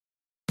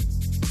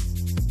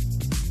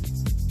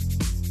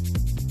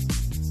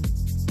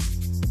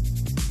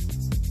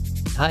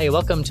Hi,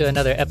 welcome to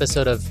another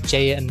episode of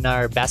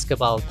J&R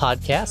Basketball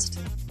Podcast.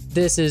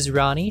 This is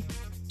Ronnie.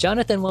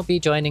 Jonathan won't be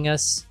joining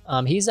us.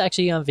 He's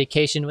actually on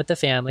vacation with the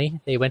family.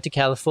 They went to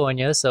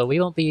California, so we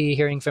won't be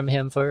hearing from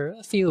him for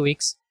a few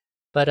weeks.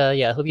 But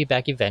yeah, he'll be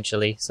back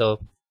eventually. So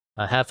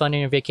have fun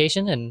on your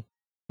vacation. And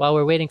while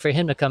we're waiting for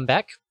him to come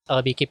back,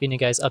 I'll be keeping you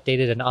guys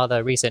updated on all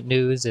the recent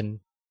news and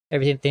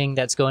everything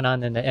that's going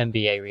on in the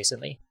NBA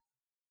recently.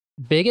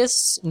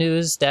 Biggest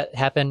news that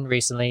happened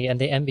recently in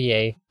the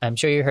NBA, I'm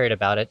sure you heard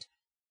about it.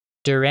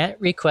 Durant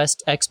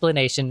requests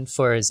explanation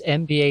for his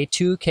NBA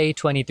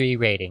 2K23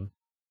 rating.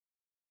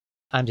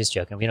 I'm just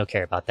joking. We don't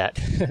care about that.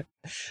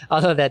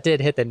 Although that did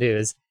hit the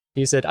news.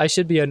 He said, I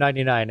should be a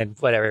 99 and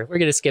whatever. We're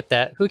going to skip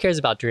that. Who cares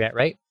about Durant,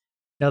 right?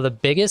 Now, the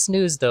biggest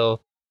news,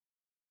 though,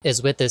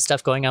 is with this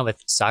stuff going on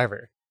with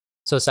Sarver.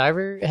 So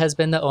Sarver has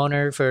been the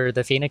owner for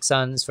the Phoenix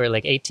Suns for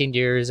like 18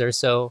 years or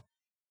so.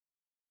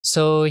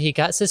 So he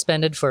got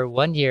suspended for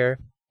 1 year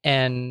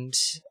and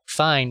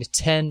fined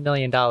 $10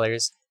 million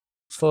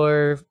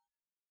for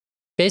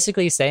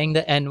basically saying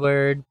the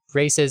N-word,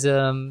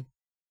 racism,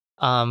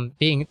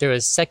 there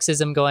was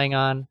sexism going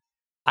on.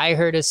 I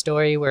heard a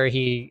story where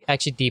he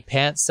actually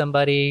depantsed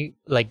somebody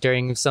like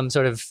during some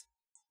sort of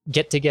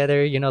get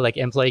together, like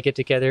employee get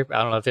together.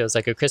 I don't know if it was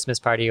like a Christmas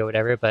party or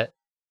whatever, but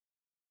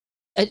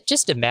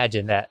just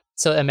imagine that.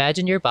 So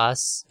imagine your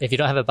boss. If you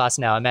don't have a boss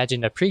now,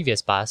 imagine a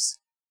previous boss.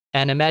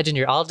 And imagine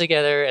you're all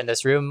together in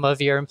this room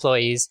of your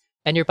employees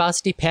and your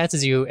boss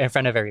depantses you in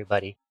front of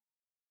everybody.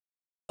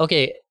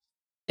 Okay,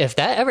 if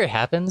that ever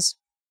happens,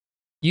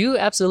 you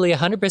absolutely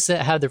 100%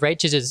 have the right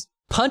to just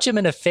punch him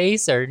in the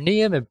face or knee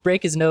him and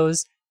break his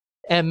nose.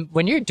 And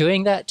when you're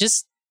doing that,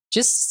 just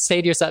say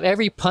to yourself,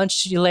 every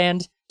punch you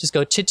land, just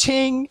go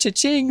cha-ching,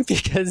 cha-ching,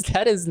 because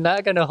that is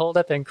not going to hold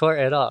up in court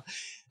at all.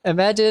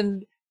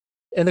 Imagine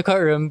in the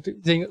courtroom,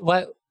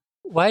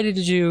 why did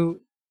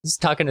you,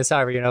 just talking to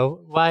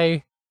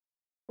Sarver,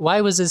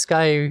 why was this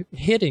guy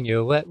hitting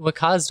you? What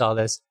caused all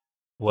this?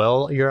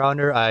 Well, Your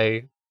Honor,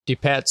 I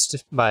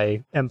depantsed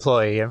my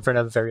employee in front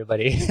of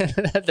everybody.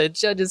 The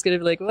judge is going to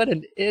be like, what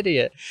an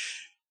idiot.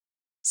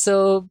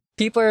 So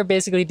people are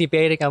basically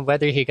debating on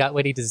whether he got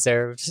what he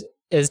deserved.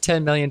 Is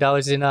 $10 million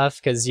enough?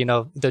 Because,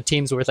 the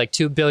team's worth like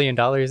 $2 billion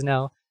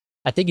now.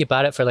 I think he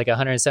bought it for like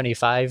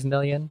 $175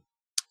 million,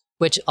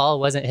 which all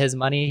wasn't his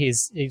money.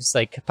 He's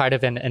like part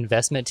of an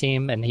investment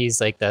team, and he's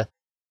like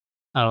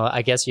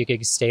I guess you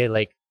could say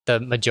like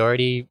the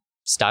majority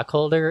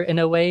stockholder in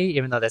a way,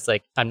 even though that's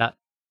like, I'm not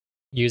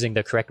using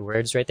the correct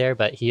words right there,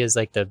 but he is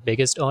like the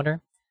biggest owner,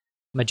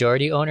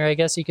 majority owner, I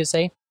guess you could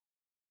say.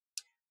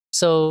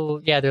 So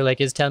yeah, they're like,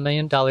 is $10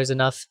 million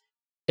enough?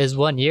 Is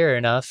 1 year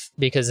enough?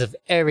 Because of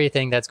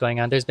everything that's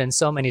going on. There's been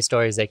so many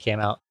stories that came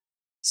out.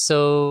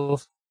 So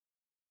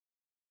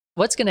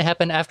what's going to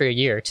happen after a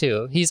year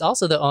too? He's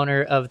also the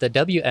owner of the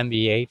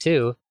WNBA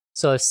too.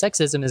 So if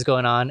sexism is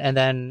going on, and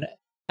then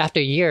after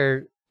a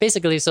year,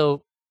 basically,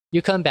 so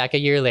you come back a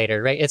year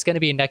later, right? It's going to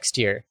be next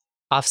year,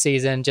 off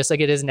season, just like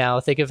it is now.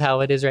 Think of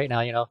how it is right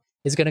now,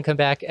 It's going to come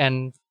back,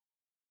 and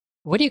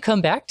what do you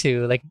come back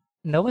to? Like,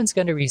 no one's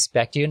going to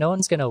respect you. No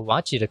one's going to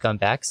want you to come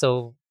back.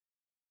 So,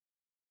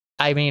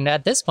 I mean,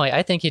 at this point,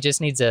 I think he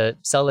just needs to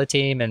sell the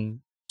team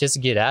and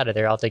just get out of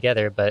there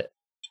altogether. But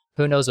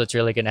who knows what's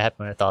really going to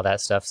happen with all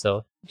that stuff.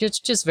 So it's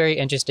just very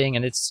interesting.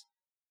 And it's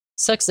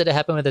sucks that it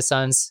happened with the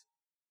Suns.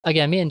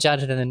 Again, me and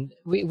Jonathan,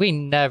 we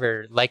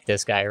never liked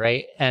this guy,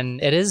 right?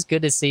 And it is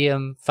good to see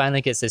him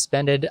finally get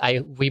suspended.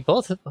 We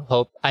both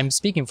hope, I'm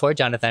speaking for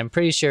Jonathan, I'm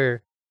pretty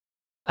sure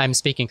I'm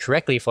speaking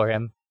correctly for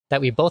him, that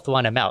we both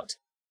want him out.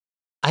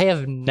 I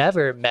have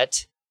never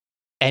met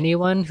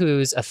anyone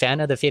who's a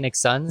fan of the Phoenix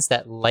Suns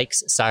that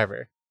likes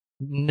Sarver.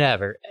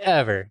 Never,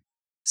 ever.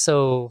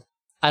 So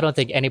I don't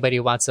think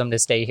anybody wants him to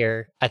stay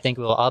here. I think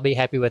we'll all be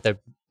happy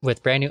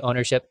with brand new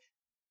ownership.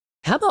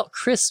 How about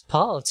Chris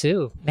Paul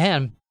too?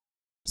 Man.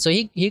 So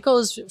he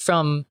goes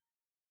from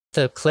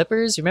the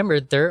Clippers, remember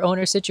their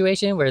owner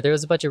situation where there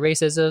was a bunch of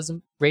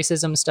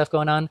racism stuff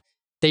going on.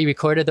 They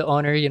recorded the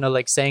owner,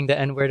 like saying the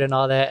N-word and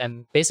all that,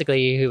 and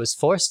basically he was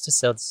forced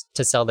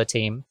to sell the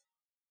team.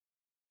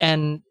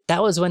 And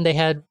that was when they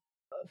had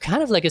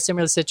kind of like a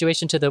similar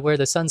situation to where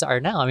the Suns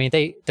are now. I mean,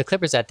 the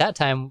Clippers at that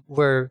time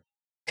were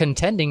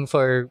contending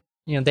for,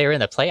 they were in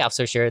the playoffs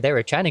for sure. They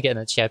were trying to get in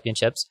the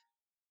championships.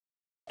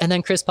 And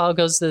then Chris Paul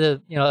goes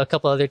to a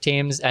couple other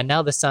teams, and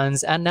now the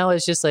Suns, and now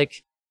it's just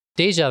like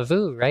deja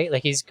vu, right?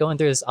 Like he's going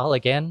through this all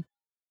again.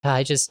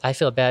 I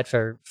feel bad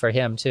for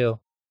him too.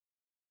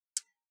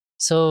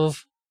 So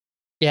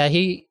yeah,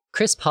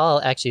 Chris Paul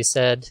actually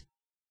said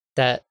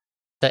that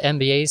the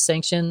NBA's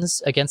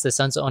sanctions against the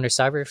Suns owner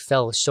Sarver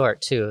fell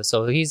short too.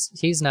 So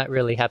he's not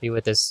really happy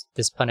with this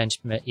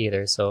punishment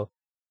either. So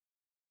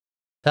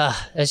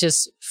it's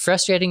just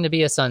frustrating to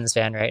be a Suns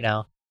fan right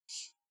now.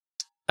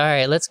 All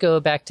right, let's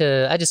go back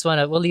to,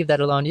 we'll leave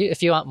that alone.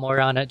 If you want more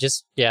on it,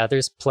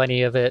 there's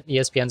plenty of it.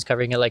 ESPN's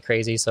covering it like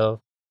crazy.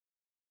 So,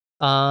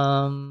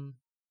 Karl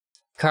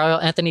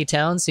Anthony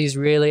Towns, he's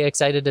really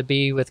excited to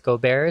be with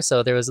Gobert.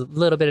 So there was a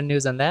little bit of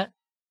news on that.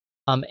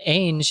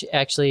 Ainge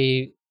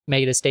actually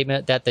made a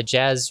statement that the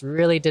Jazz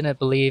really didn't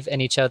believe in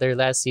each other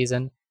last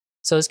season.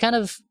 So it's kind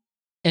of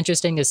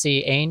interesting to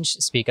see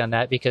Ainge speak on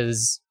that,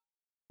 because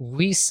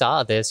we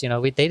saw this.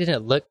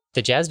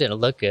 The Jazz didn't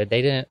look good.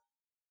 They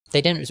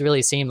didn't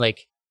really seem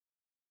like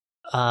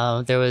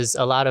there was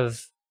a lot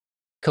of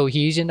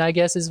cohesion, I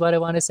guess is what I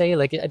want to say.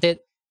 Like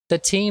the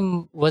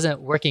team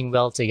wasn't working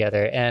well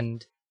together,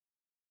 and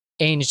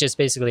Ainge just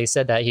basically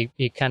said that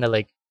he kind of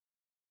like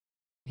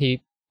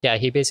he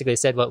basically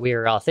said what we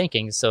were all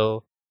thinking.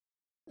 So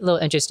a little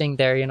interesting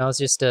there,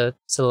 just to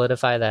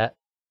solidify that.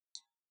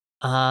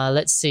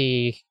 Let's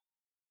see.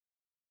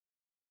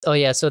 Oh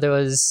yeah, so there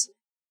was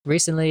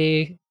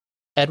recently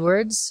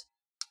Edwards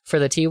for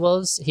the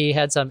T-Wolves. He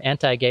had some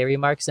anti-gay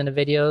remarks in a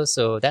video,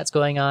 so that's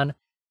going on.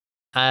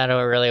 I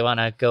don't really want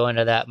to go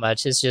into that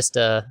much. It's just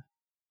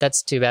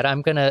that's too bad.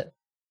 I'm gonna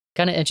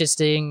kind of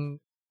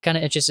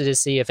interested to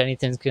see if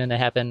anything's gonna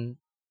happen,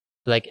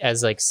 like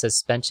as like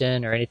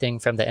suspension or anything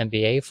from the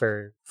NBA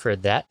for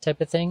that type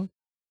of thing.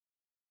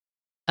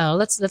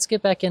 Let's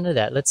get back into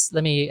that.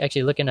 Let me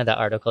actually look into that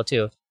article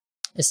too.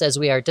 It says,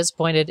 we are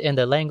disappointed in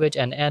the language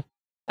and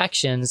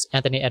actions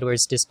Anthony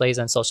Edwards displays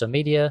on social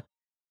media.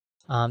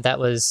 That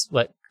was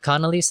what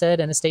Connolly said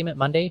in a statement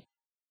Monday.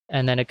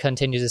 And then it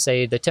continues to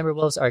say, the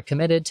Timberwolves are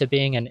committed to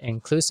being an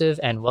inclusive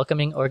and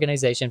welcoming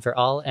organization for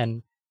all,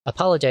 and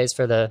apologize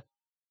for the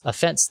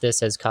offense this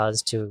has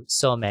caused to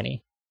so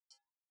many.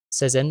 It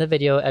says, in the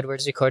video,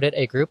 Edwards recorded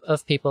a group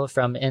of people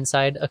from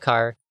inside a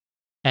car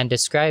and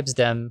describes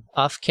them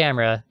off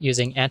camera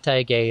using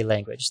anti-gay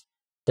language.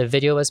 The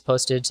video was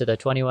posted to the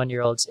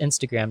 21-year-old's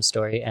Instagram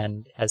story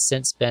and has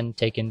since been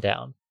taken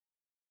down.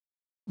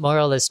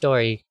 Moral of the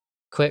story,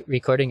 quit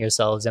recording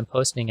yourselves and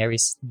posting every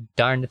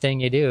darn thing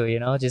you do,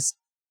 just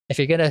if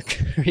you're gonna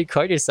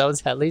record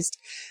yourselves, at least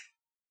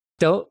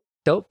don't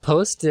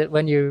post it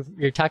when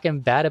you're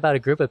talking bad about a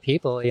group of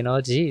people,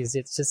 geez,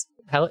 it's just,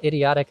 how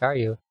idiotic are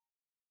you?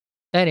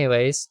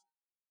 Anyways,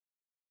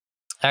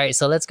 all right,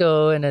 so let's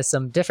go into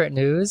some different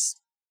news.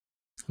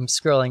 I'm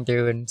scrolling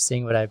through and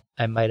seeing what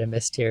I might have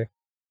missed here.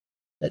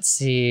 Let's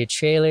see,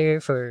 trailer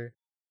for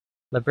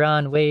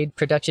LeBron Wade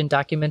production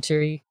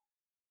documentary,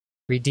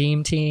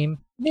 Redeem Team.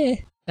 Meh,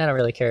 I don't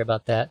really care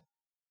about that.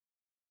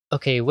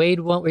 Okay, Wade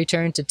won't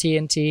return to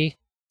TNT.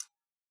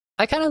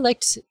 I kind of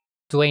liked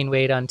Dwayne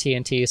Wade on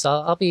TNT, so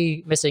I'll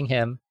be missing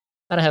him.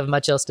 I don't have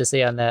much else to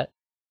say on that.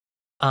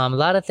 A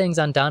lot of things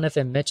on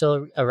Donovan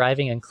Mitchell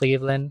arriving in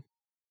Cleveland.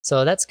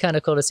 So that's kind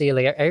of cool to see.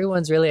 Like,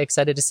 everyone's really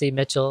excited to see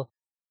Mitchell.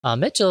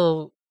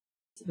 Mitchell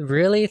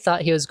really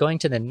thought he was going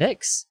to the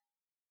Knicks,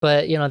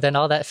 but then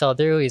all that fell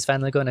through. He's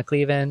finally going to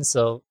Cleveland,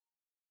 so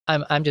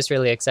I'm just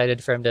really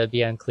excited for him to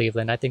be on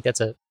Cleveland. I think that's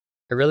a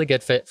really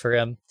good fit for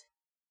him.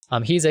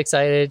 He's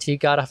excited. He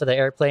got off of the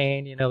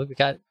airplane,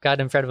 got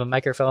in front of a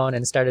microphone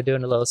and started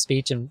doing a little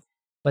speech. And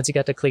once he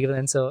got to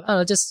Cleveland, so I don't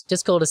know,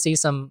 just cool to see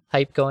some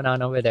hype going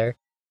on over there.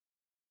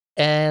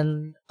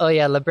 And oh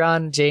yeah,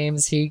 LeBron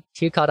James, he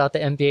called out the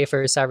NBA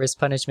for Sarver's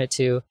punishment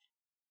too.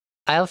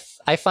 I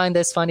find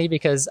this funny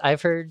because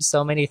I've heard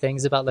so many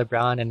things about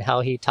LeBron and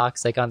how he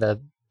talks like on the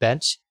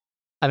bench.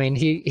 I mean,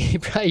 he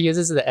probably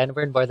uses the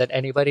N-word more than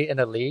anybody in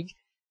the league.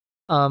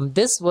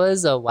 This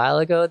was a while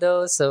ago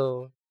though,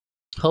 so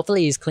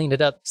hopefully he's cleaned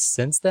it up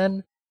since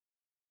then.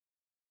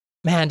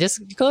 Man,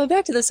 just going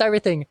back to the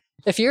Sarver thing.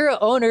 If you're an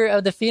owner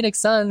of the Phoenix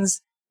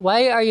Suns,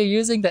 why are you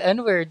using the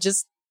N-word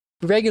just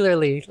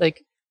regularly?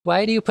 Like,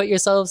 why do you put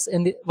yourself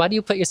in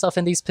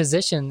these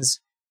positions?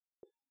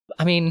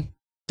 I mean,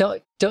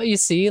 don't you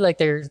see like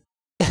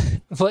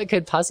what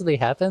could possibly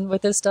happen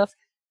with this stuff?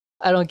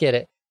 I don't get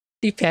it.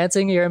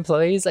 Depantsing your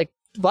employees, like,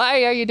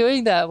 why are you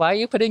doing that? Why are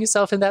you putting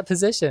yourself in that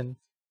position?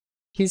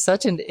 He's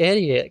such an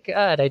idiot.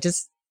 God,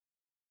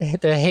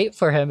 the hate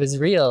for him is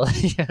real.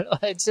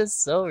 It's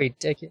just so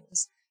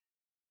ridiculous.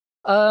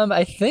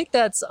 I think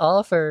that's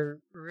all for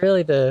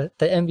really the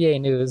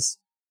NBA news.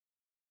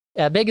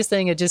 Yeah, biggest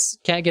thing I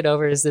just can't get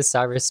over is this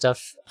Sarver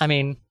stuff. I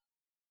mean,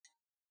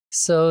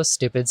 so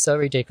stupid, so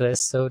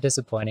ridiculous, so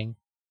disappointing.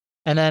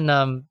 And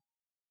then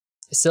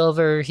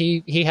Silver,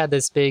 he had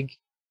this big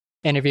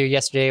interview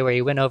yesterday where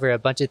he went over a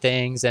bunch of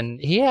things, and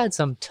he had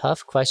some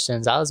tough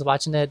questions. I was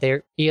watching it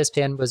there.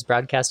 ESPN was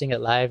broadcasting it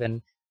live,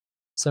 and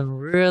some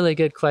really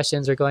good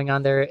questions are going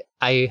on there.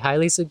 I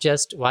highly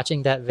suggest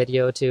watching that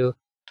video too.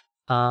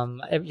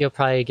 You'll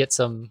probably get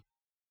some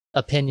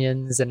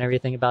opinions and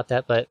everything about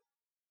that, but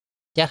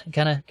yeah,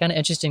 kind of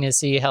interesting to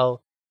see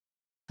how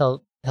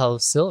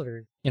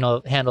Silver,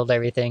 handled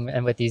everything,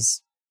 and with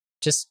these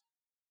just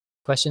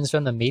questions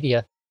from the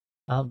media.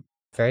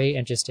 Very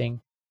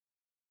interesting.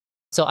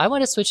 So I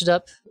want to switch it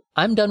up.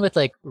 I'm done with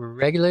like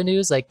regular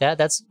news like that.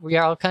 We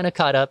are all kind of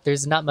caught up.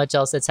 There's not much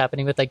else that's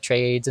happening with like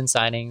trades and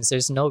signings.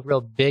 There's no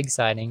real big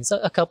signings.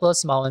 A couple of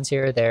small ones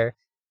here or there.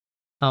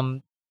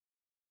 There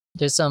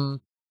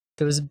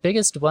was the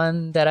biggest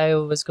one that I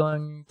was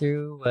going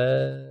through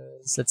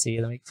was, let's see,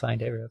 let me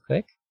find it real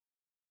quick.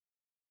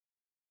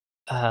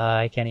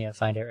 I can't even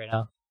find it right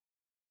now.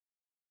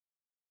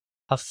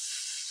 I'll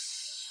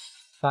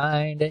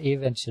find it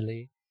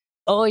eventually.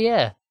 Oh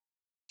yeah.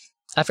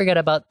 I forgot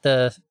about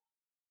the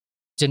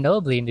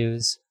Ginobili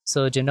news.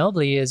 So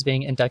Ginobili is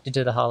being inducted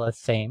to the Hall of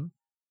Fame.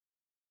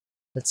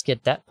 Let's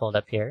get that pulled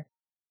up here.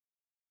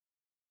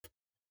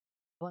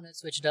 I want to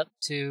switch it up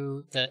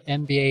to the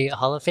NBA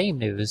Hall of Fame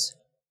news.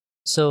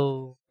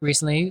 So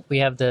recently we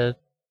have the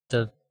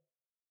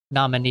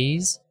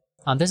nominees.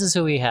 This is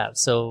who we have.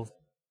 So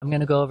I'm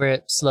going to go over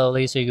it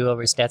slowly so you go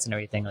over stats and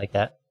everything like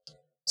that.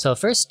 So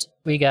first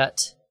we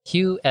got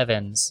Hugh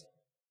Evans.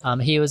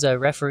 He was a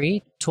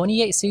referee,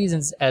 28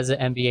 seasons as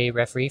an NBA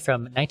referee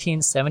from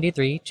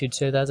 1973 to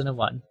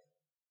 2001.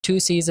 2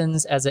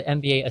 seasons as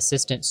an NBA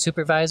assistant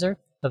supervisor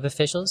of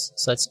officials,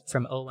 so that's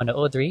from 01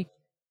 to 03.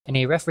 And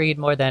he refereed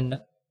more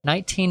than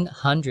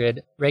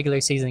 1,900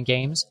 regular season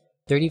games,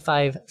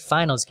 35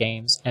 finals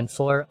games, and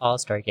 4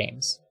 All-Star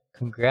games.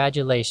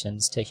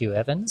 Congratulations to Hugh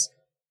Evans.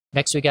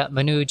 Next we got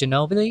Manu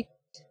Ginobili.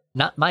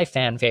 Not my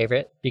fan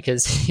favorite,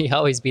 because he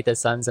always beat the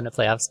Suns in the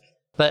playoffs,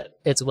 but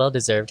it's well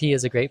deserved. He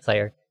is a great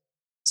player.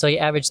 So he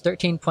averaged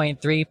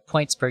 13.3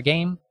 points per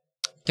game,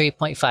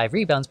 3.5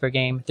 rebounds per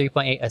game,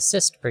 3.8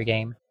 assists per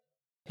game,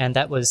 and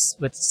that was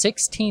with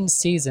 16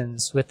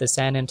 seasons with the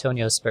San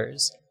Antonio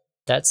Spurs.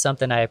 That's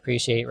something I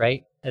appreciate,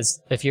 right?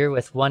 As if you're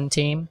with one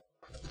team,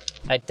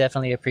 I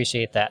definitely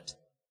appreciate that.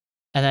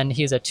 And then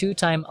he's a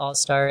 2-time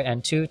All-Star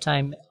and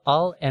 2-time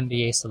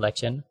All-NBA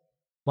selection,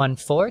 won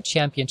 4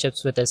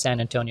 championships with the San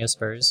Antonio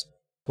Spurs,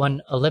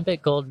 won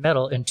Olympic gold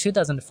medal in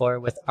 2004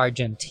 with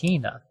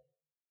Argentina.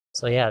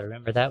 So yeah,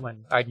 remember that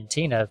when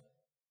Argentina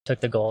took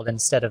the gold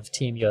instead of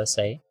Team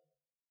USA.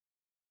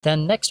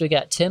 Then next we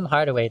got Tim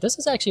Hardaway. This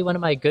is actually one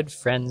of my good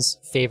friend's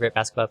favorite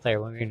basketball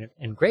player when we were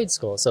in grade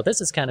school. So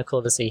this is kind of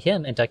cool to see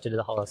him inducted to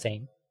the Hall of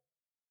Fame.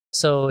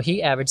 So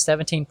he averaged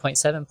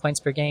 17.7 points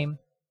per game,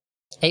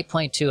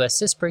 8.2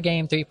 assists per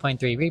game,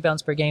 3.3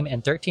 rebounds per game,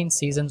 and 13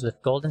 seasons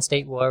with Golden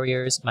State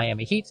Warriors,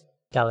 Miami Heat,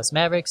 Dallas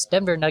Mavericks,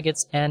 Denver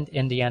Nuggets, and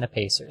Indiana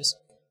Pacers.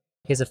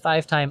 He's a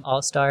 5-time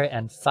All-Star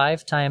and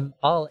 5-time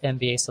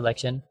All-NBA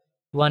selection,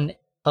 won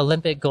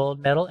Olympic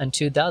gold medal in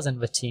 2000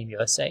 with Team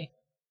USA.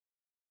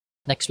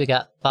 Next we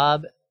got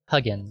Bob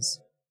Huggins,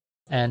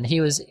 and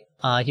he was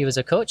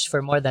a coach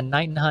for more than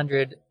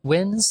 900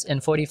 wins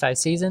in 45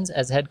 seasons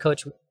as head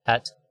coach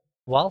at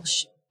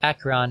Walsh,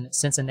 Akron,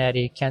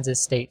 Cincinnati,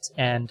 Kansas State,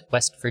 and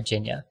West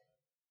Virginia.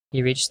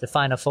 He reached the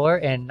Final Four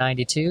in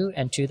 92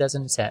 and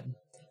 2010.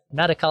 I'm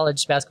not a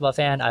college basketball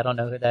fan. I don't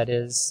know who that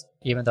is,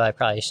 even though I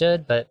probably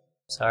should, but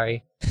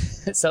sorry.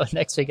 So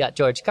next we got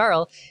George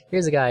Karl.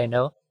 Here's a guy I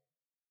know.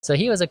 So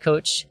he was a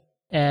coach,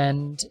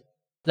 and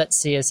let's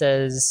see, it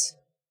says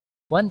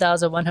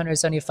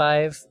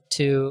 1,175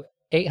 to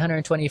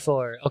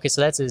 824. Okay,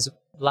 so that's his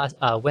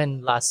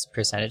win-loss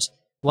percentage.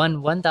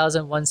 Won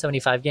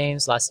 1,175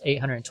 games, lost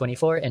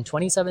 824 in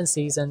 27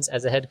 seasons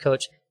as a head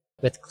coach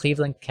with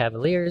Cleveland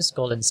Cavaliers,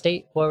 Golden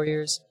State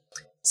Warriors,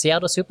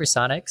 Seattle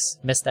Supersonics,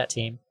 missed that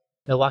team,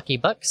 Milwaukee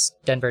Bucks,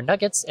 Denver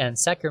Nuggets, and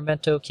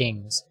Sacramento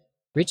Kings.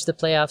 Reached the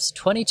playoffs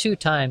 22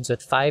 times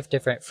with 5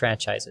 different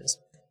franchises.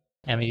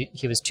 And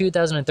he was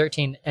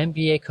 2013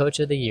 NBA Coach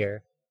of the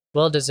Year.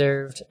 Well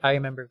deserved. I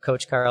remember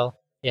Coach Karl.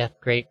 Yeah,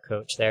 great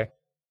coach there.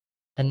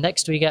 And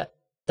next we got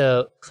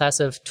the class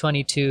of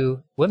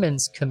 22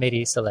 women's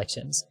committee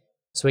selections.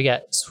 So we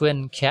got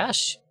Swin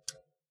Cash.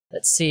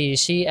 Let's see,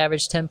 she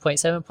averaged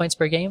 10.7 points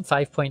per game,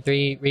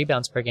 5.3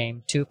 rebounds per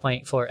game,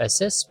 2.4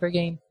 assists per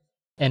game,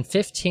 and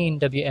 15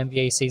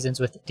 WNBA seasons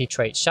with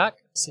Detroit Shock,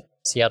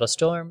 Seattle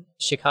Storm,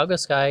 Chicago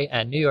Sky,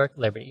 and New York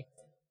Liberty.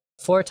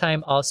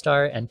 4-time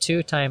All-Star and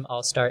 2-time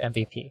All-Star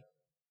MVP.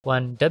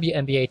 Won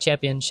WNBA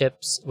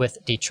championships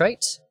with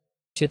Detroit,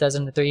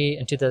 2003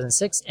 and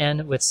 2006,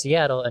 and with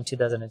Seattle in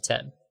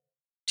 2010.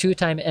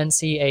 2-time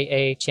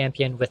NCAA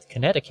champion with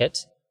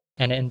Connecticut,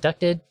 and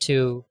inducted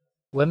to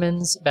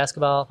Women's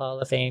Basketball Hall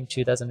of Fame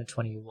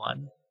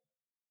 2021.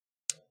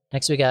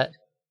 Next we got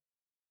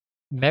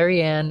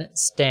Marianne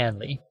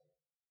Stanley.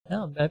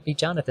 Oh, that might be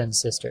Jonathan's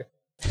sister.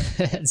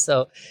 And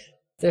so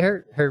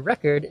her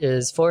record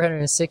is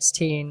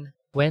 416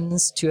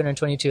 wins,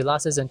 222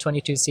 losses, and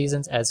 22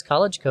 seasons as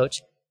college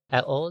coach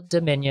at Old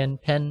Dominion,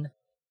 Penn,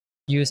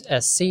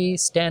 USC,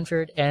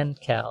 Stanford,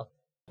 and Cal.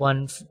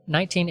 Won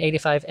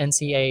 1985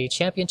 NCAA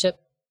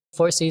championship,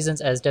 4 seasons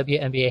as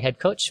WNBA head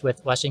coach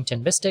with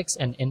Washington Mystics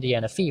and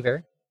Indiana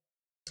Fever,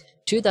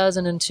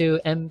 2002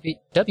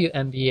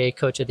 WNBA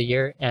Coach of the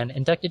Year, and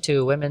inducted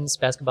to Women's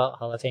Basketball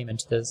Hall of Fame in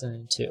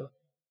 2002.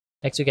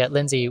 Next we got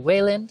Lindsay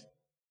Wayland,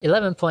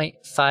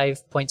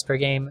 11.5 points per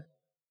game,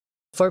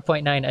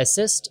 4.9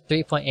 assists,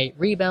 3.8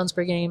 rebounds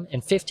per game,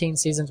 and 15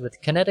 seasons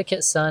with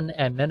Connecticut Sun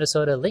and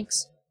Minnesota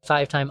Lynx,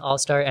 5-time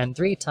All-Star and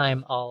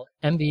 3-time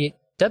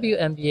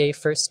All-WNBA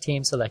First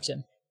Team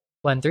Selection.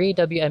 Won 3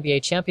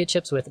 WNBA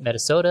championships with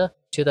Minnesota,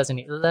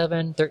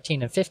 2011,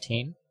 13, and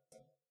 15.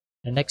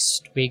 And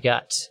next we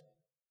got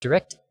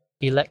Direct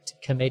Elect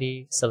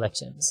Committee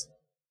selections.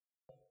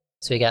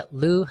 So we got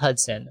Lou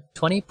Hudson,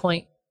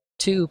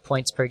 20.2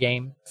 points per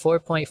game,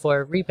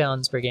 4.4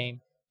 rebounds per game,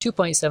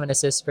 2.7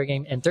 assists per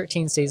game, and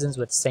 13 seasons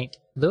with St.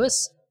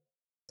 Louis,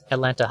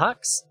 Atlanta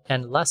Hawks,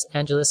 and Los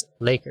Angeles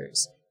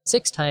Lakers.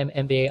 6-time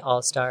NBA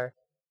All-Star,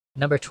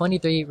 Number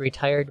 23,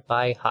 retired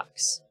by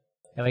Hawks.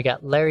 And we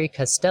got Larry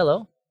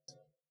Costello.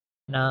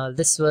 Now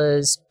this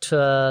was,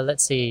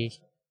 let's see,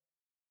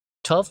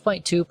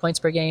 12.2 points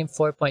per game,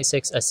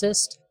 4.6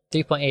 assists,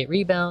 3.8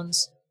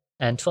 rebounds,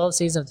 and 12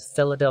 seasons with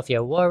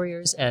Philadelphia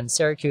Warriors and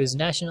Syracuse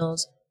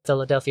Nationals,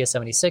 Philadelphia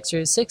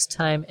 76ers,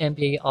 6-time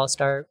NBA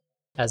All-Star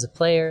as a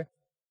player,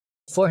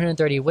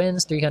 430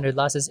 wins, 300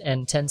 losses,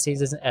 and 10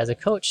 seasons as a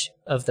coach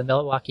of the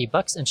Milwaukee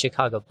Bucks and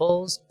Chicago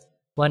Bulls,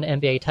 won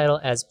NBA title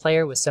as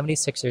player with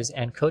 76ers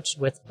and coached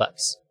with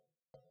Bucks.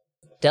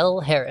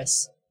 Del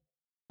Harris.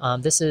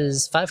 This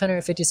is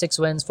 556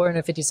 wins,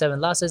 457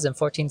 losses, and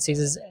 14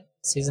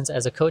 seasons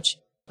as a coach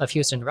of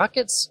Houston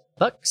Rockets,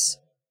 Bucks,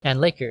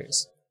 and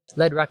Lakers.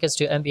 Led Rockets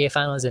to NBA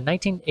Finals in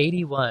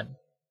 1981.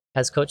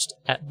 Has coached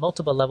at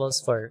multiple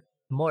levels for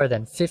more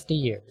than 50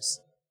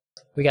 years.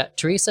 We got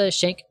Teresa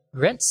Shank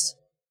Rentz.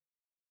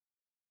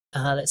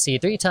 Let's see,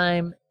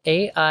 3-time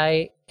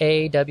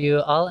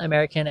AIAW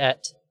All-American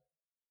at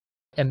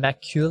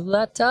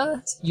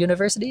Immaculata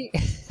University.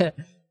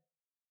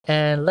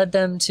 And led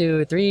them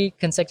to 3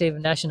 consecutive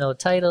national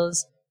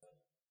titles.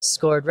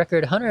 Scored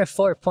record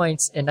 104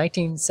 points in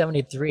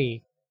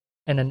 1973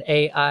 in an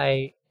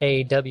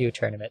AIAW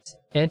tournament.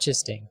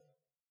 Interesting.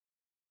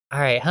 All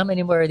right, how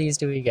many more of these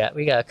do we got?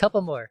 We got a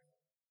couple more.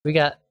 We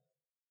got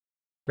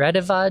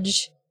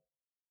Radovaj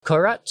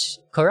Korac.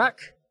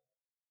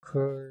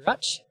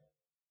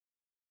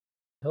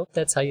 I hope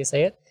that's how you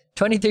say it.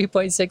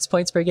 23.6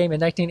 points per game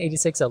in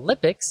 1986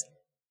 Olympics.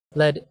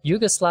 Led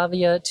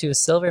Yugoslavia to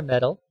silver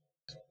medal.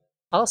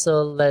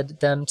 Also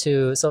led them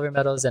to silver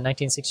medals in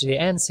 1960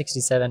 and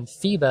 67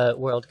 FIBA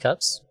World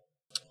Cups.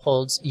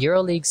 Holds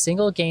EuroLeague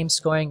single game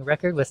scoring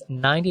record with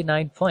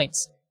 99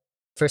 points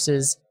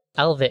versus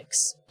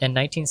Alvix in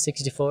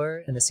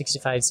 1964 in the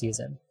 65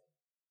 season.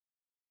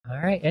 All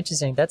right,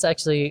 interesting. That's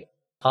actually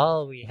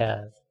all we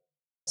have.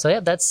 So yeah,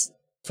 that's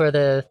for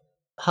the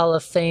Hall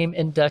of Fame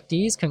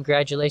inductees.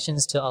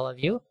 Congratulations to all of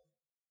you.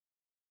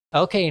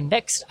 Okay,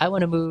 next I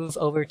want to move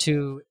over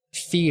to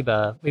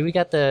FIBA. We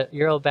got the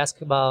Euro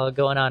basketball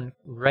going on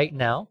right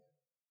now.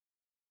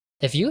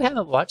 If you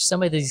haven't watched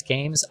some of these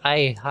games,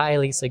 I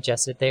highly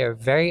suggest it. They are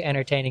very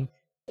entertaining.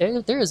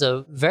 There is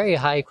a very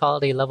high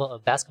quality level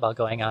of basketball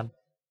going on.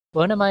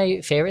 One of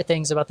my favorite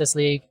things about this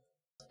league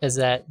is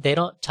that they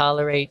don't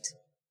tolerate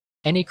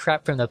any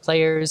crap from the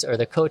players or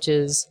the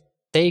coaches.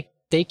 They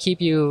keep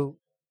you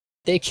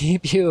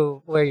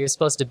where you're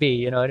supposed to be,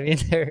 you know what I mean?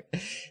 They're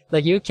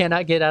like, you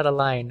cannot get out of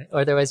line, or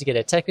otherwise you get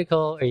a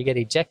technical or you get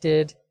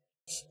ejected.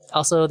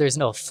 Also, there's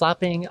no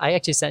flopping. I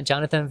actually sent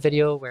Jonathan a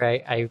video where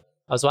I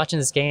was watching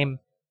this game,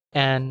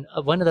 and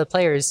one of the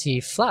players,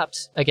 he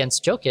flopped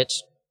against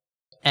Jokic,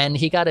 and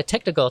he got a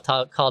technical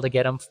call to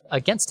get him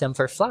against him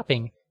for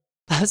flopping.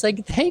 I was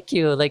like, thank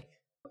you. Like,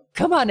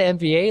 come on,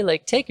 NBA.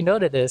 Like, take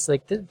note of this.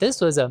 Like,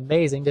 this was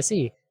amazing to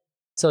see.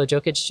 So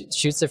Jokic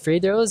shoots the free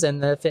throws,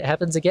 and if it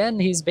happens again,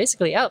 he's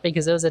basically out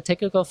because it was a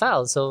technical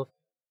foul. So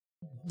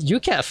you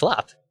can't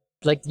flop.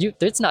 Like,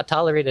 it's not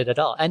tolerated at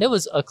all. And it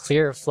was a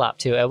clear flop,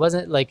 too. It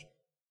wasn't like...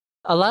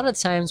 A lot of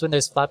times when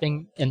there's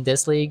flopping in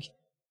this league,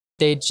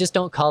 they just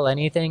don't call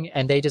anything,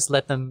 and they just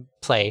let them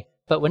play.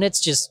 But when it's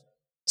just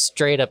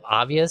straight up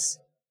obvious,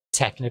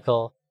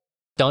 technical,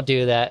 don't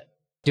do that.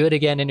 Do it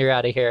again and you're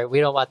out of here. We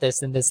don't want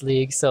this in this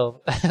league.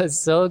 So it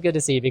was so good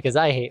to see because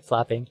I hate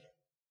flopping.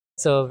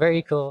 So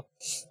very cool.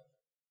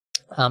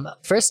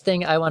 First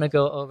thing I want to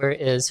go over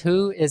is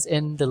who is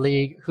in the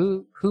league,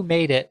 who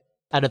made it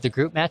out of the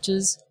group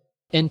matches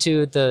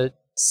into the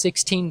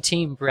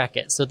 16-team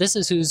bracket. So this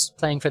is who's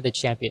playing for the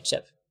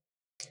championship.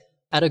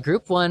 Out of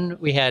Group 1,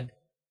 we had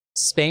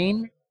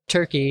Spain,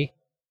 Turkey,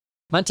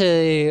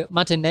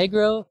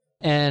 Montenegro,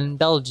 and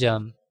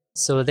Belgium.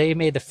 So they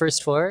made the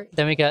first 4.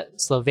 Then we got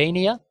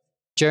Slovenia,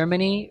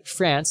 Germany,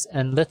 France,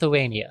 and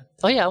Lithuania.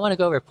 Oh yeah, I want to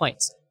go over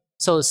points.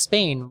 So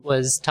Spain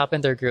was top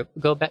in their group.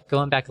 Going back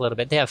a little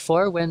bit. They have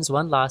 4 wins,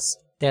 1 loss.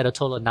 They had a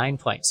total of 9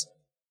 points.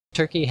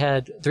 Turkey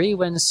had 3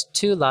 wins,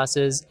 2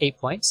 losses, 8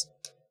 points.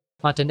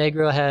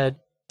 Montenegro had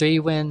 3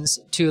 wins,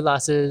 2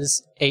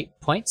 losses, 8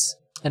 points.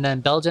 And then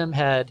Belgium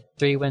had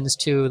 3 wins,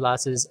 2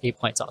 losses, 8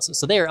 points also.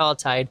 So they are all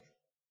tied.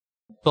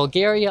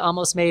 Bulgaria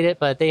almost made it,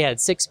 but they had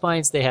 6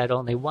 points. They had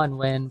only 1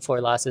 win,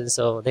 4 losses,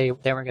 so they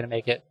weren't going to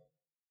make it.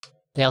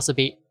 They also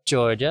beat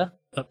Georgia.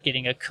 Oh,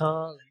 getting a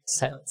call.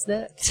 Silence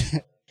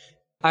that.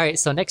 All right,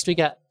 so next we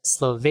got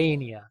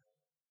Slovenia.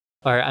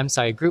 Or, I'm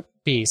sorry, Group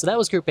B. So that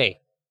was Group A.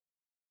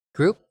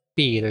 Group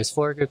B, there's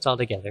 4 groups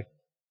altogether.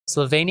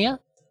 Slovenia,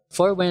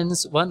 4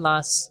 wins, 1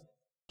 loss,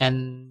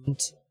 and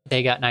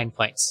they got 9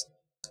 points.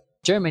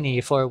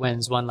 Germany, 4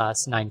 wins, 1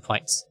 loss, 9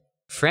 points.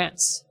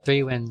 France,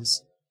 3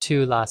 wins,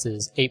 2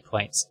 losses, 8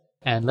 points.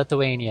 And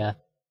Lithuania,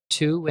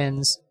 2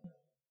 wins,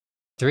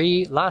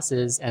 3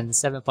 losses, and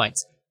 7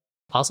 points.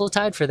 Also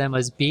tied for them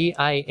was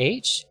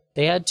BIH.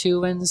 They had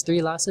 2 wins,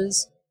 3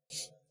 losses,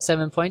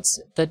 7 points.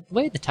 The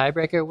way the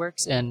tiebreaker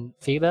works in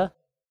FIBA,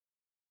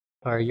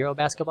 or Euro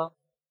basketball,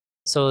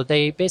 so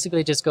they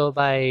basically just go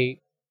by,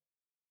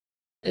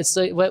 it's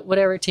like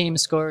whatever team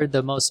scored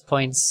the most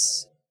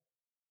points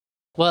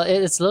Well,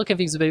 it's a little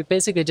confusing, but it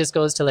basically just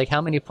goes to like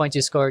how many points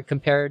you scored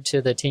compared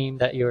to the team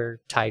that you're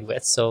tied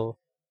with. So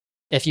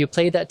if you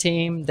play that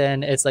team,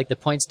 then it's like the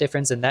points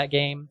difference in that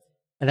game,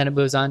 and then it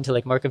moves on to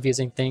like more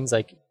confusing things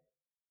like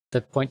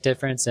the point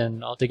difference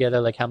and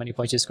altogether like how many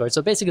points you scored.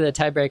 So basically the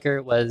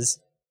tiebreaker was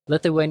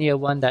Lithuania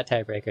won that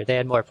tiebreaker. They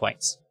had more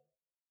points.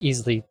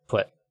 Easily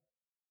put.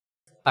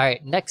 All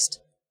right, next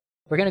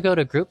we're going to go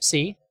to Group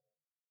C.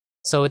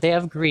 So they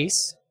have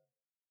Greece.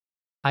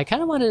 I'm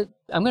going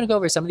to go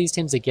over some of these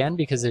teams again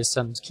because there's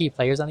some key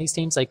players on these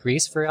teams. Like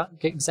Greece, for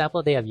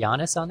example, they have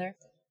Giannis on there.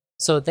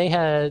 So they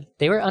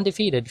were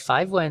undefeated,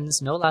 5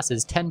 wins, no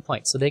losses, 10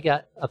 points. So they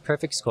got a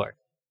perfect score.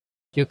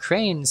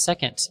 Ukraine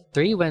second,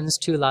 3 wins,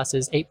 2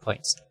 losses, 8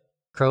 points.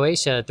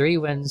 Croatia, 3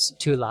 wins,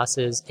 2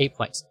 losses, 8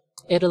 points.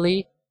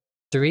 Italy,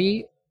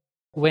 3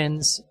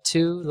 wins,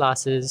 2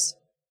 losses,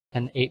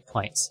 and 8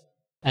 points.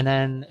 And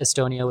then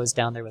Estonia was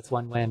down there with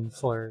 1 win,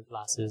 4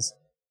 losses.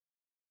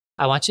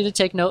 I want you to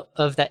take note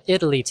of that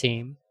Italy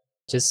team.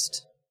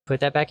 Just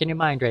put that back in your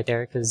mind right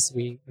there, because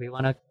we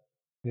want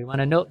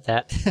to note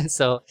that.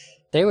 So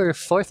they were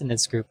 4th in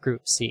this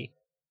Group C,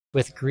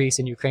 with Greece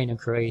and Ukraine and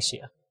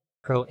Croatia.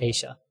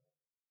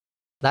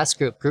 Last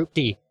group, Group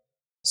D.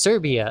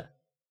 Serbia,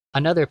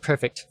 another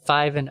perfect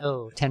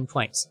 5-0, 10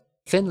 points.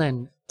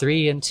 Finland,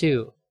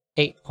 3-2,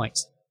 8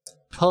 points.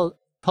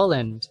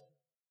 Poland,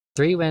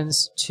 3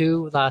 wins,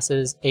 2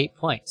 losses, 8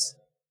 points.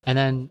 And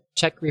then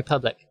Czech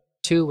Republic,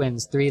 2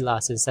 wins, 3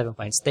 losses, 7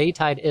 points. They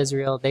tied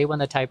Israel. They won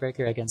the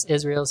tiebreaker against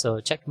Israel, so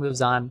Czech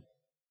moves on.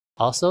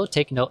 Also,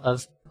 take note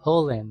of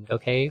Poland,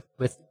 okay,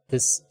 with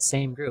this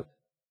same group.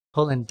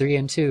 Poland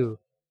 3-2,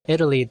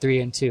 Italy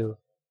 3-2,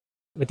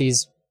 with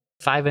these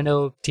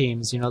 5-0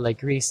 teams, like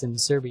Greece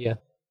and Serbia.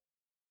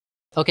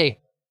 Okay,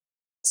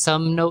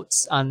 some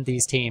notes on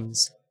these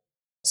teams.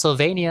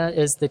 Slovenia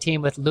is the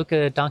team with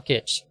Luka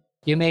Doncic.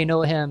 You may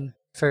know him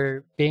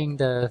for being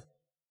the...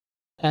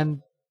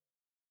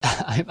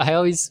 I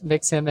always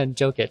mix him and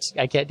Jokic.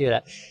 I can't do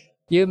that.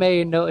 You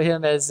may know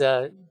him as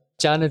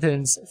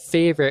Jonathan's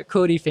favorite,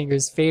 Cody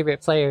Finger's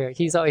favorite player.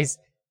 He's always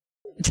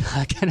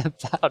talking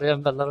about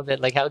him a little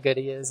bit, like how good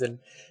he is. And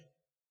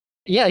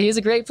yeah, he's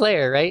a great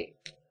player, right?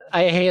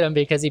 I hate him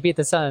because he beat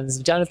the Suns.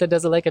 Jonathan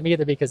doesn't like him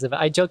either because of it.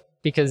 I joke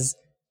because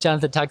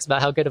Jonathan talks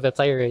about how good of a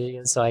player he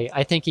is. So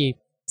I think he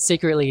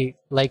secretly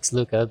likes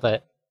Luka,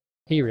 but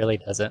he really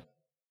doesn't.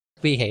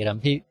 We hate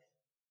him.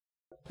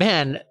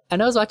 Man,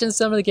 and I was watching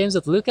some of the games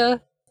with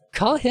Luka.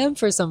 Call him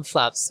for some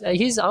flops.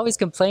 He's always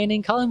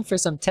complaining. Call him for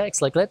some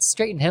text. Like, let's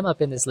straighten him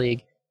up in this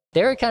league.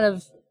 They were kind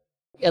of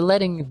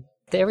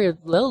they were a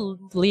little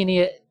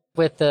lenient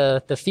with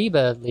the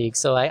FIBA league,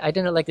 so I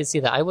didn't like to see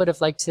that. I would have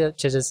liked to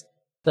just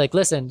be like,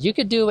 listen, you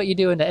could do what you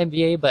do in the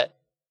NBA, but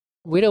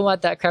we don't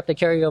want that crap to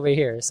carry over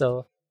here.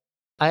 So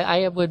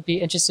I would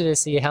be interested to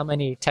see how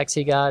many texts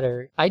he got,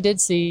 or I did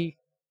see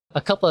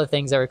a couple of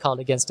things that were called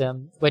against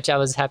him, which I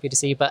was happy to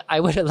see, but I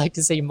would have liked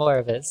to see more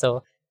of it.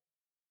 So,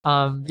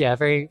 yeah,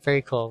 very,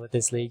 very cool with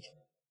this league.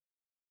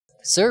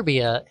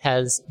 Serbia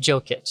has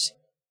Jokic.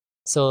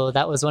 So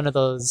that was one of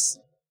those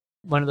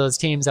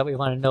teams that we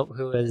want to note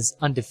who is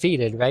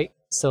undefeated, right?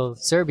 So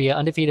Serbia,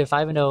 undefeated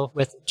 5-0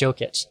 with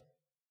Jokic.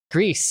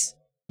 Greece,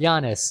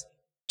 Giannis.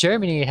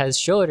 Germany has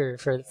Schroeder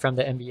from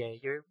the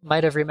NBA. You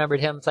might have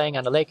remembered him playing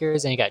on the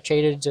Lakers, and he got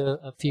traded to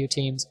a few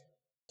teams.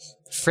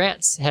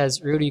 France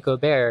has Rudy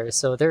Gobert,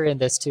 so they're in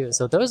this too.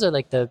 So those are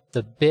like the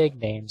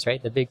big names,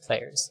 right? The big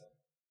players.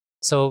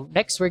 So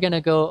next we're going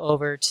to go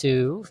over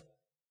to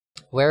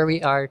where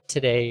we are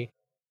today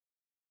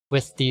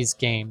with these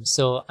games.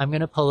 So I'm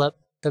going to pull up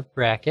the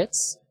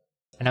brackets,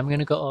 and I'm going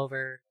to go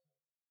over.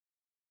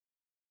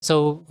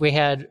 So we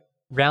had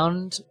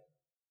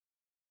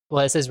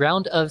it says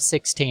round of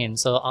 16.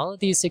 So all of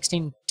these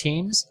 16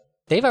 teams,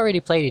 they've already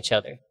played each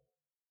other.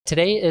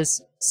 Today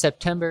is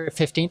September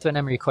 15th when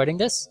I'm recording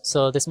this,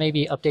 so this may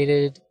be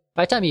updated.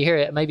 By the time you hear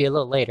it, it might be a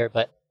little later,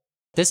 but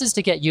this is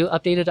to get you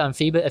updated on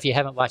FIBA if you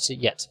haven't watched it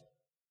yet.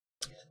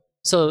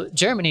 So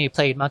Germany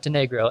played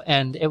Montenegro,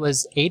 and it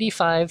was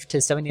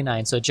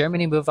 85-79, so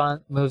Germany moves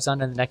on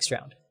to the next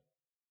round.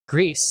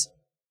 Greece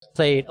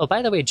played, oh,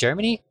 by the way,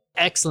 Germany,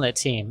 excellent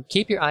team.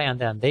 Keep your eye on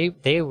them.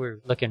 They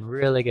were looking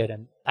really good,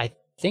 and I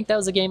think that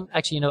was a game,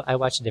 actually, I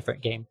watched a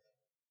different game.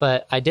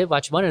 But I did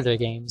watch one of their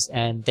games,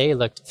 and they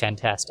looked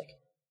fantastic.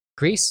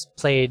 Greece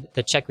played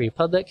the Czech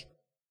Republic.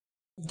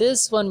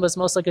 This one was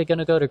most likely going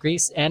to go to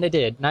Greece, and it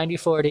did,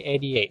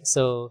 94-88.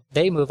 So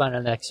they move on to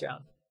the next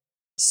round.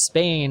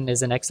 Spain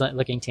is an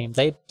excellent-looking team.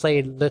 They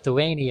played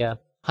Lithuania,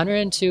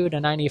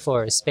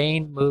 102-94.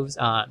 Spain moves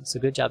on.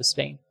 So good job,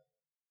 Spain.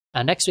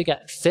 Next, we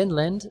got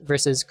Finland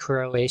versus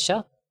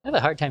Croatia. I have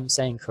a hard time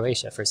saying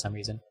Croatia for some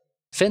reason.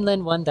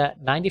 Finland won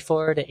that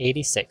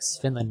 94-86.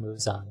 Finland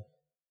moves on.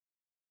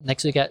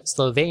 Next, we got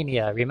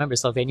Slovenia. Remember,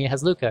 Slovenia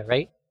has Luka,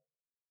 right?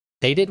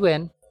 They did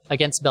win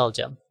against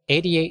Belgium,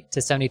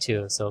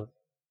 88-72. So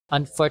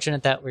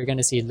unfortunate that we're going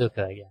to see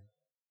Luka again.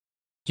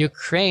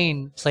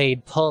 Ukraine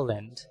played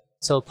Poland.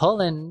 So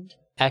Poland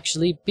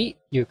actually beat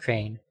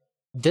Ukraine.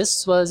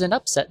 this was an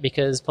upset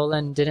because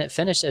Poland didn't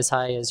finish as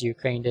high as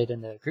Ukraine did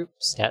in the group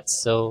stats.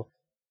 So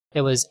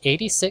it was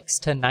 86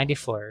 to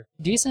 94.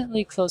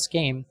 Decently close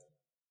game.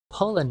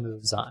 Poland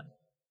moves on.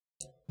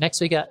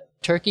 Next we got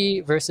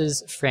Turkey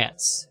versus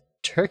France.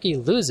 Turkey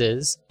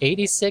loses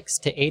 86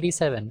 to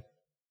 87.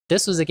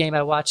 This was a game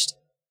I watched.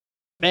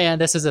 Man,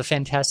 this was a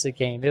fantastic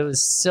game. It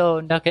was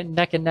so neck and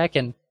neck,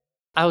 and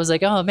I was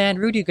like, oh man,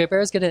 Rudy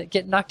Gobert's gonna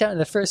get knocked out in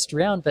the first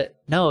round, but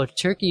no,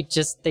 Turkey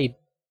they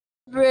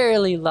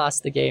barely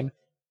lost the game.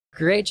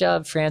 Great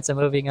job, France, and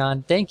moving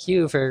on. Thank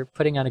you for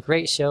putting on a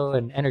great show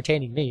and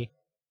entertaining me.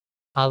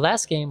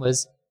 Last game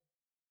was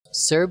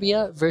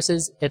Serbia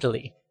versus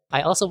Italy.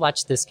 I also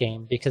watched this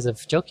game because of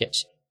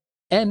Jokic.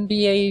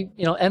 NBA,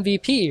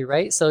 MVP,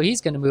 right? So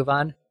he's going to move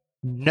on.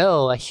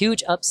 No, a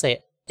huge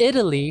upset.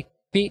 Italy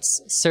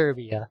beats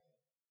Serbia.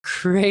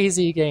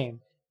 Crazy game.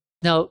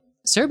 Now,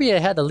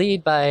 Serbia had the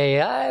lead by,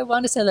 I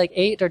want to say like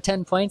 8 or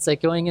 10 points,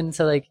 like going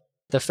into like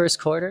the first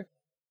quarter.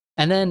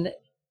 And then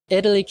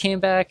Italy came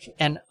back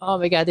and oh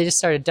my God, they just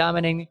started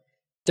dominating.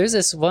 There's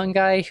this one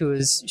guy who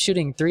was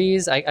shooting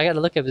threes. I got to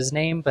look up his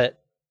name, but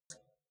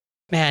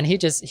man, he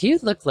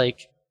looked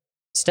like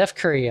Steph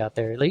Curry out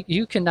there. Like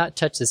you cannot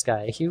touch this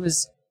guy. He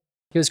was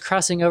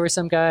crossing over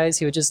some guys.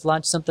 He would just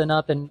launch something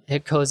up and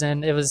it goes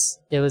in. It was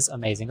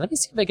amazing. Let me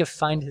see if I can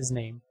find his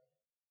name.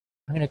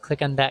 I'm gonna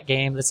click on that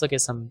game. Let's look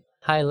at some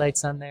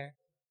highlights on there.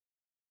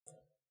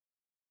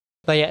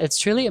 But yeah, it's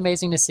truly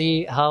amazing to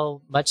see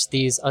how much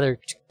these other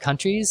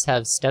countries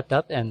have stepped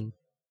up, and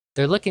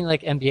they're looking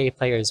like NBA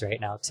players right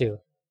now too.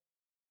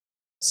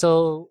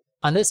 So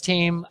on this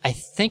team, I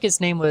think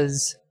his name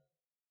was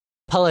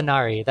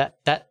Pollinari.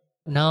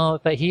 No,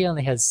 but he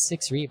only has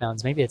 6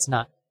 rebounds. Maybe it's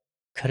not.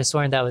 Could have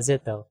sworn that was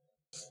it though.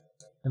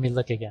 Let me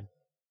look again.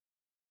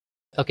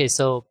 Okay,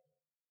 so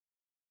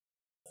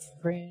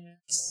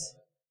France.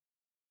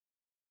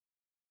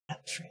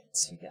 Not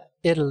France. We got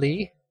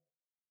Italy.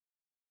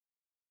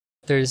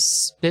 There's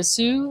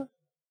Spissu,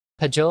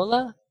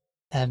 Pajola,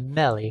 and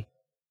Melli.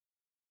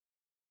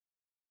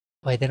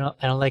 Wait, I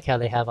don't like how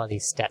they have all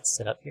these stats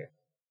set up here.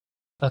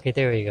 Okay,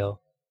 there we go.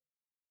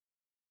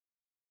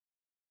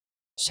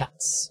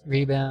 Shots,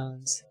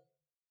 rebounds.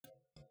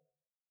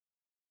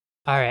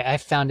 Alright, I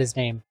found his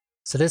name.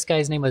 So this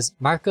guy's name was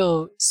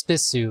Marco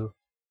Spissu.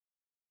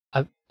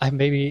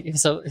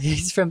 So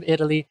he's from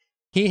Italy.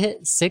 He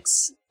hit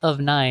 6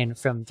 of 9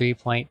 from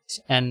 3-point,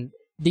 and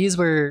these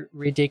were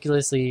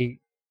ridiculously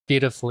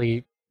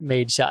beautifully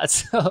made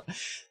shots. So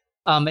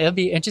it'll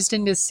be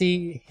interesting to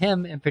see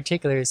him in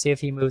particular, see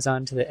if he moves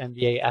on to the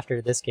NBA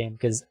after this game,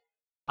 because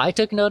I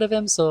took note of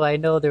him, so I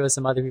know there was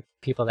some other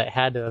people that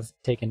had to have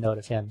taken note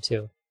of him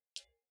too.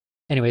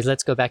 Anyways,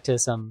 let's go back to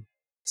some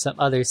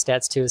other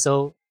stats too.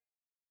 So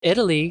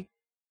Italy,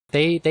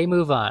 they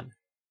move on.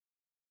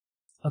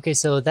 Okay,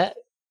 so that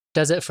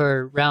does it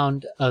for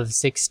round of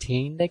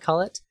 16, they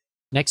call it.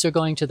 Next, we're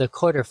going to the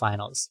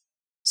quarterfinals.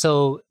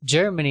 So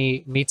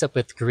Germany meets up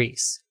with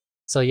Greece.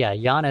 So yeah,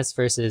 Giannis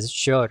versus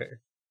Schroeder.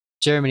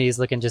 Germany is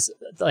looking just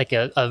like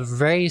a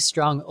very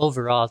strong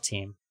overall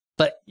team.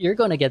 But you're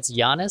going against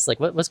Giannis?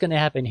 Like, what's going to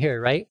happen here,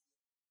 right?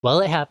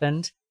 Well, it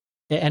happened.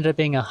 It ended up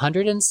being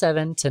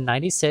 107 to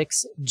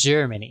 96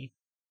 Germany.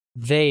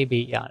 They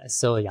beat Giannis.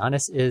 So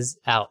Giannis is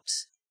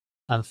out.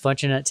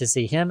 Unfortunate to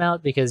see him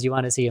out because you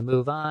want to see him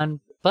move on.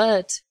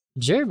 But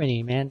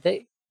Germany, man,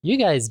 you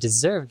guys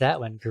deserve that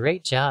one.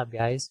 Great job,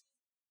 guys.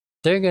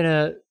 They're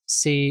gonna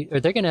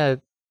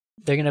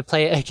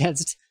play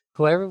against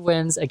whoever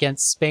wins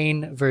against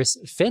Spain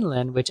versus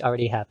Finland, which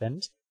already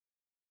happened.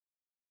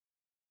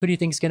 Who do you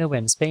think is gonna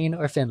win, Spain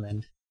or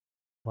Finland?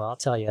 Well, I'll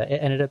tell you, it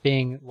ended up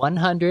being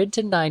 100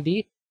 to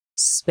 90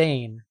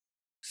 Spain.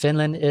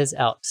 Finland is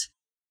out.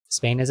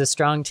 Spain is a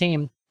strong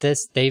team. They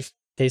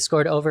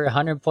scored over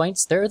 100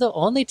 points. They're the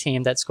only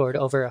team that scored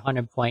over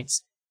 100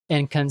 points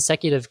in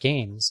consecutive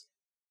games.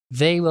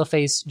 They will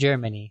face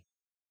Germany.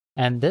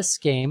 And this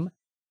game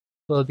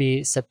will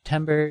be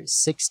September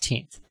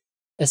 16th.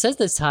 It says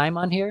the time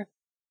on here.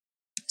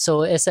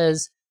 So it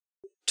says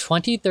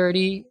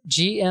 2030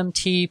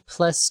 GMT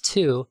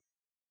 +2.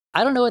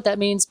 I don't know what that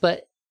means,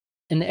 but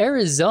in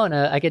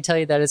Arizona, I could tell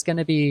you that it's going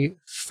to be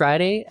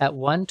Friday at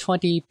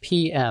 1:20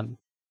 p.m.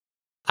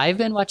 I've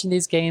been watching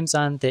these games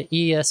on the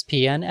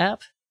ESPN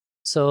app,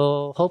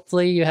 so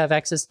hopefully you have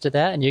access to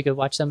that and you could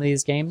watch some of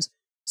these games.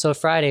 So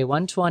Friday,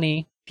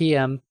 1:20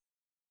 p.m.,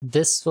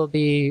 this will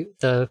be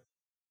the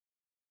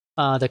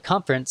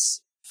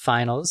conference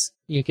finals,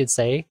 you could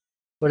say.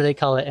 What do they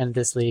call it in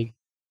this league?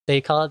 They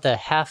call it the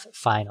half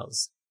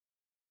finals.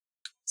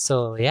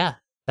 So yeah,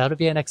 that'll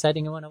be an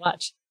exciting one to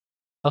watch.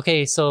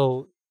 Okay,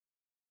 so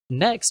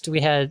next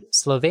we had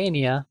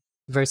Slovenia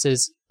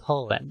versus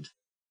Poland.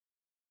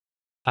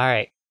 All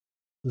right,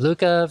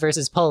 Luka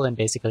versus Poland,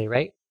 basically,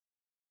 right?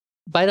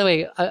 By the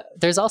way,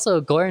 there's also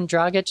Goran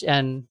Dragic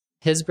and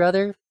his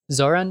brother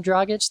Zoran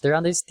Dragic. They're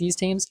on these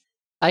teams.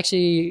 I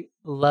actually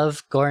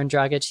love Goran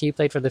Dragic. He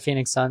played for the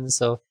Phoenix Suns,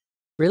 so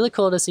really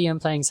cool to see him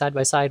playing side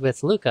by side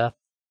with Luka.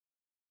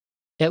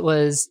 It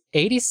was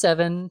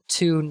 87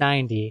 to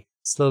 90.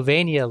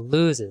 Slovenia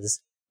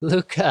loses.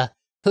 Luka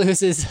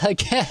loses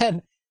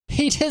again.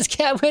 He just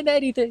can't win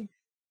anything.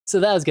 So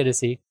that was good to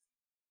see.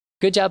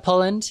 Good job,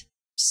 Poland.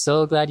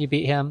 So glad you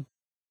beat him.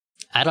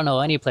 I don't know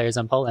any players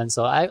on Poland,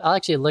 so I'll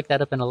actually look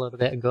that up in a little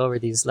bit and go over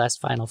these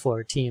last Final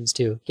Four teams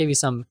too. Give you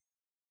some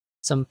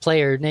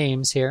player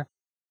names here.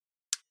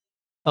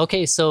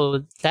 Okay,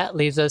 so that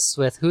leaves us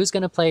with who's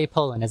going to play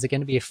Poland. Is it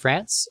going to be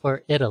France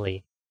or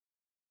Italy?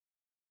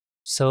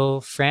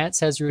 So France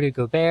has Rudy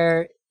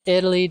Gobert.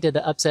 Italy did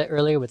the upset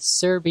earlier with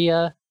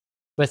Serbia,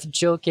 with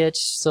Jokic.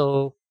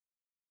 So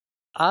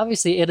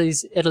obviously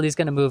Italy's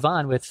going to move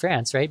on with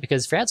France, right?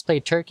 Because France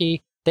played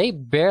Turkey. They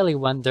barely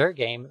won their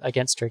game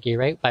against Turkey,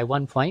 right? By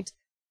 1 point.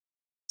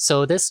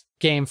 So this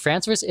game,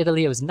 France versus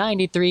Italy, it was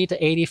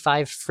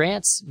 93-85.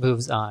 France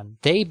moves on.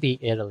 They beat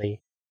Italy.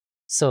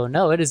 So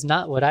no, it is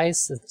not what I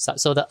saw.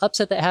 So the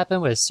upset that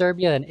happened with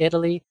Serbia and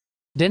Italy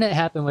didn't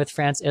happen with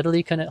France.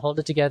 Italy couldn't hold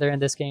it together in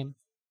this game.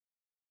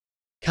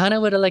 Kind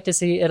of would have liked to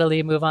see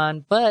Italy move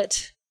on,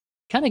 but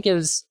kind of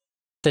gives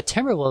the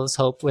Timberwolves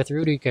hope with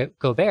Rudy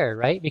Gobert,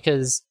 right?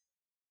 Because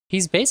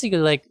he's basically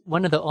like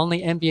one of the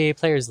only NBA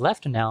players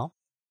left now.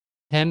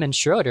 Him and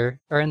Schroeder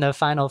are in the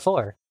Final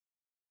Four.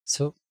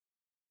 So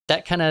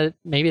that kind of,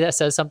 maybe that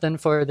says something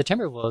for the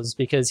Timberwolves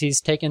because he's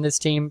taken this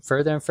team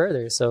further and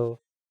further. So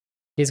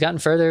he's gotten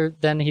further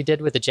than he did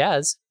with the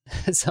Jazz.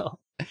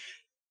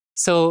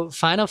 So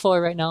Final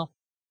Four right now,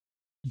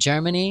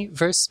 Germany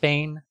versus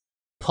Spain,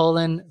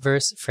 Poland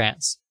versus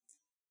France.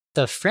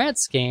 The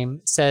France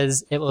game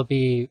says it will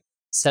be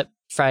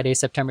Friday,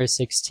 September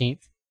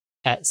 16th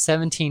at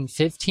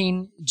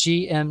 17:15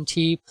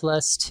 GMT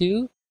plus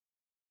 2.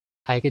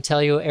 I could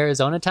tell you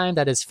Arizona time,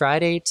 that is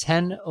Friday,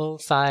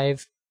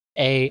 10:05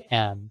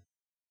 a.m.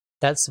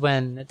 That's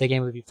when the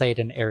game would be played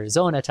in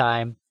Arizona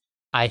time.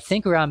 I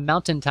think around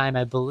Mountain time,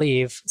 I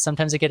believe.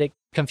 Sometimes I get it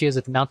confused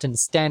with Mountain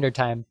Standard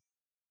Time.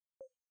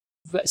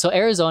 So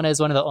Arizona is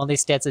one of the only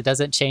states that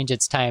doesn't change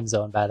its time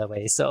zone, by the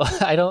way. So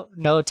I don't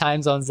know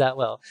time zones that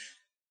well.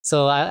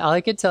 So all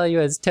I could tell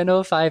you is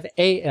 10:05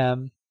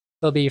 a.m.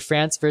 will be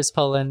France versus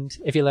Poland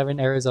if you live in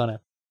Arizona.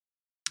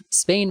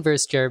 Spain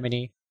versus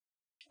Germany.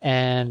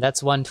 And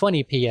that's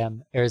 1:20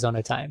 p.m.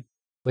 Arizona time,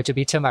 which will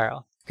be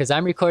tomorrow. Because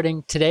I'm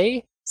recording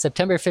today,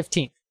 September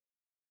 15th.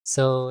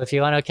 So if you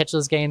want to catch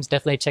those games,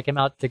 definitely check them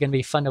out. They're going to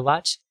be fun to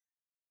watch.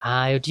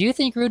 Do you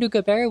think Rudy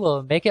Gobert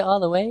will make it all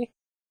the way?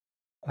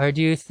 Or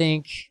do you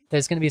think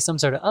there's going to be some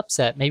sort of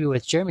upset, maybe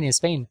with Germany and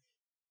Spain?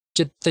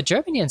 The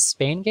Germany and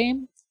Spain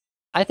game,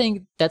 I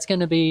think that's going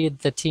to be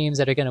the teams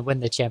that are going to win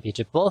the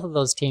championship. Both of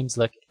those teams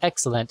look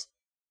excellent.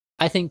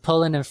 I think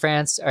Poland and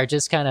France are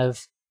just kind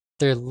of,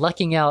 they're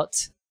lucking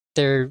out.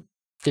 They're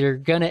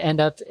going to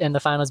end up in the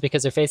finals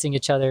because they're facing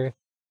each other.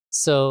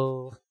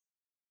 So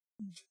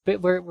but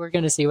we're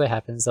going to see what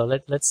happens, though.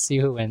 Let's see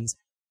who wins.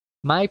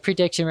 My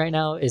prediction right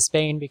now is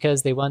Spain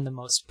because they won the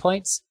most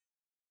points.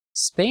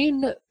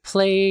 Spain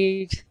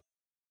played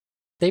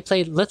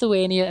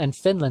Lithuania and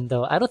Finland,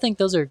 though. I don't think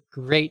those are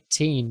great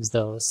teams,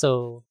 though.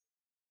 So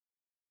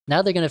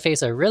now they're going to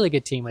face a really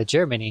good team with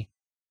Germany.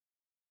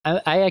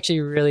 I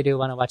actually really do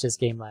want to watch this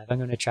game live. I'm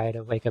going to try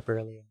to wake up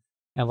early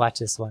and watch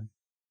this one.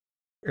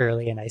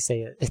 Early, and I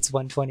say it's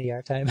 1:20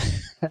 our time.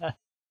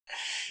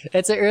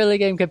 It's an early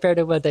game compared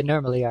to what they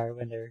normally are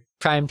when they're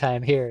prime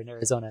time here in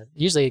Arizona.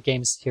 Usually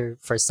games here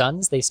for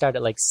Suns, they start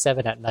at like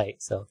 7 at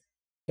night, so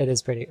it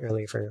is pretty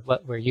early for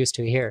what we're used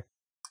to here.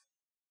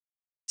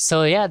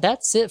 So yeah,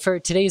 that's it for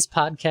today's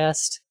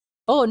podcast.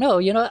 Oh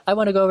no, I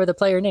want to go over the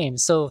player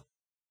names. So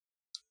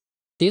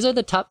these are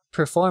the top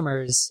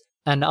performers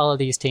on all of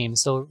these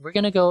teams. So we're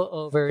going to go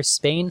over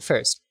Spain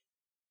first.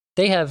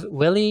 They have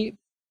Willy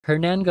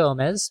Hernan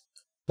Gomez,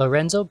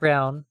 Lorenzo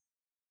Brown,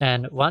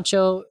 and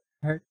Juancho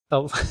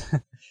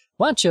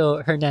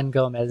Hernan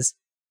Gomez.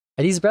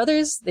 Are these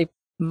brothers? They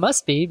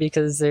must be,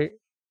 because they're...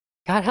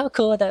 God, how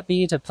cool would that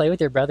be to play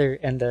with your brother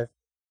in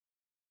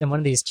one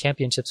of these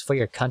championships for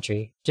your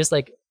country? Just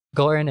like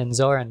Goran and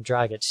Zoran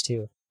Dragic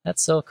too.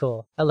 That's so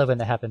cool. I love when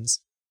that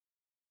happens.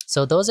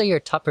 So those are your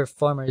top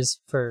performers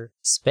for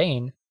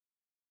Spain.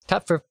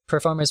 Top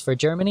performers for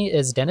Germany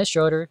is Dennis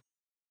Schroeder.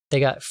 They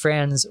got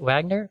Franz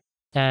Wagner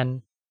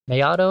and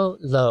Mayado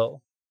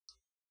Lowe.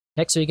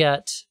 Next we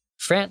got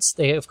France.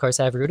 They of course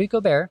have Rudy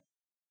Gobert.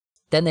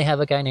 Then they have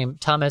a guy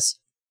named Thomas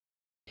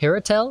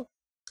Hiratel.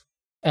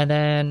 And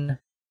then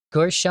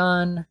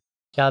Gorshan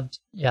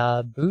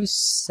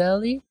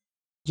Yabusele?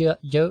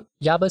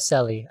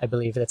 Yabusele, I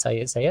believe that's how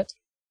you say it.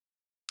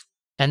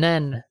 And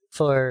then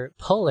for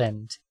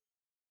Poland,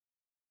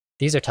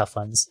 these are tough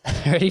ones.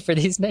 Ready for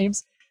these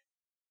names?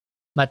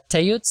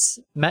 Mateusz.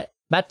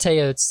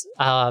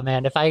 Oh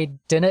man, if I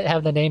didn't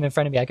have the name in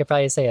front of me, I could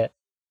probably say it.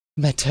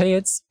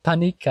 Mateusz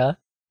Panitka,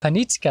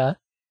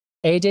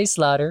 AJ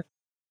Slaughter,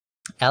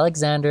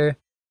 Alexander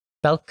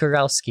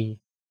Belkarowski.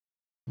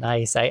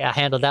 Nice, I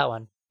handled that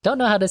one. Don't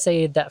know how to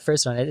say that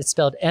first one. It's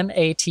spelled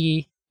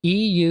Mateuz.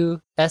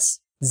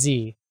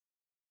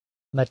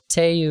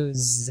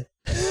 Mateusz.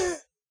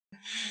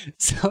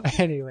 So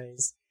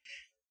anyways.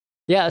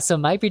 Yeah, so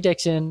my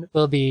prediction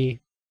will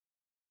be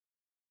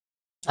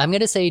I'm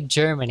gonna say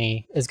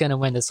Germany is gonna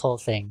win this whole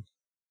thing.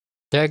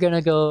 They're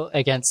gonna go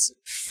against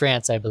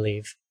France, I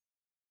believe.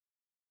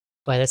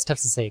 Boy, that's tough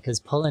to say because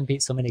Poland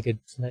beat so many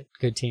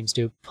good teams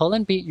too.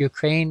 Poland beat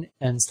Ukraine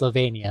and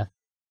Slovenia.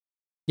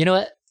 You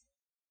know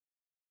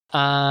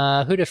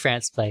what? Who did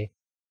France play?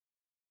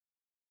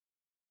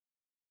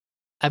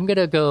 I'm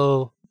gonna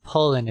go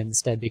Poland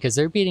instead because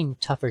they're beating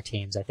tougher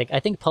teams. I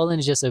think Poland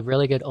is just a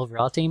really good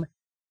overall team.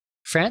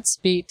 France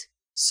beat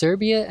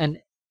Serbia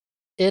and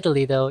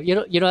Italy though. You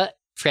know what?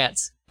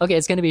 France. Okay,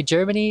 it's gonna be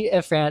Germany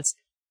and France.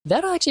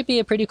 That'll actually be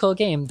a pretty cool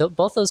game.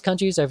 Both those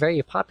countries are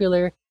very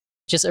popular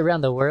just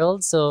around the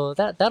world, so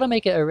that'll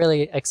make it a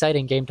really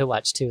exciting game to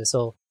watch too.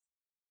 So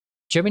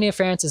Germany and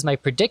France is my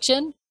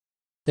prediction.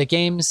 The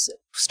games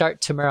start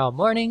tomorrow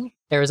morning,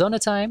 Arizona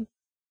time.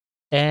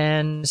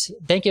 And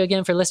thank you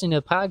again for listening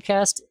to the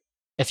podcast.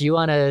 If you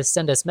want to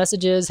send us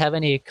messages, have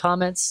any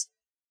comments,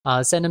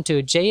 send them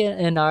to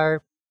JNR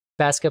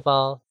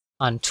Basketball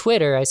on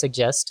Twitter, I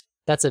suggest.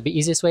 That's the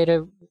easiest way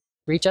to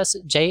reach us,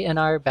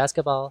 JNR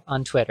Basketball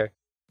on Twitter.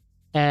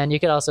 And you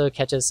can also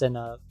catch us in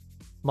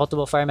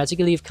multiple formats. You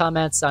can leave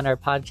comments on our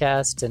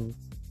podcast. And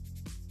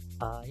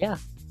yeah,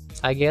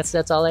 I guess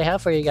that's all I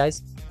have for you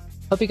guys.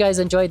 Hope you guys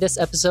enjoyed this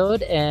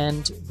episode,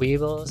 and we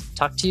will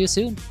talk to you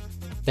soon.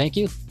 Thank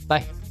you.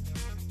 Bye.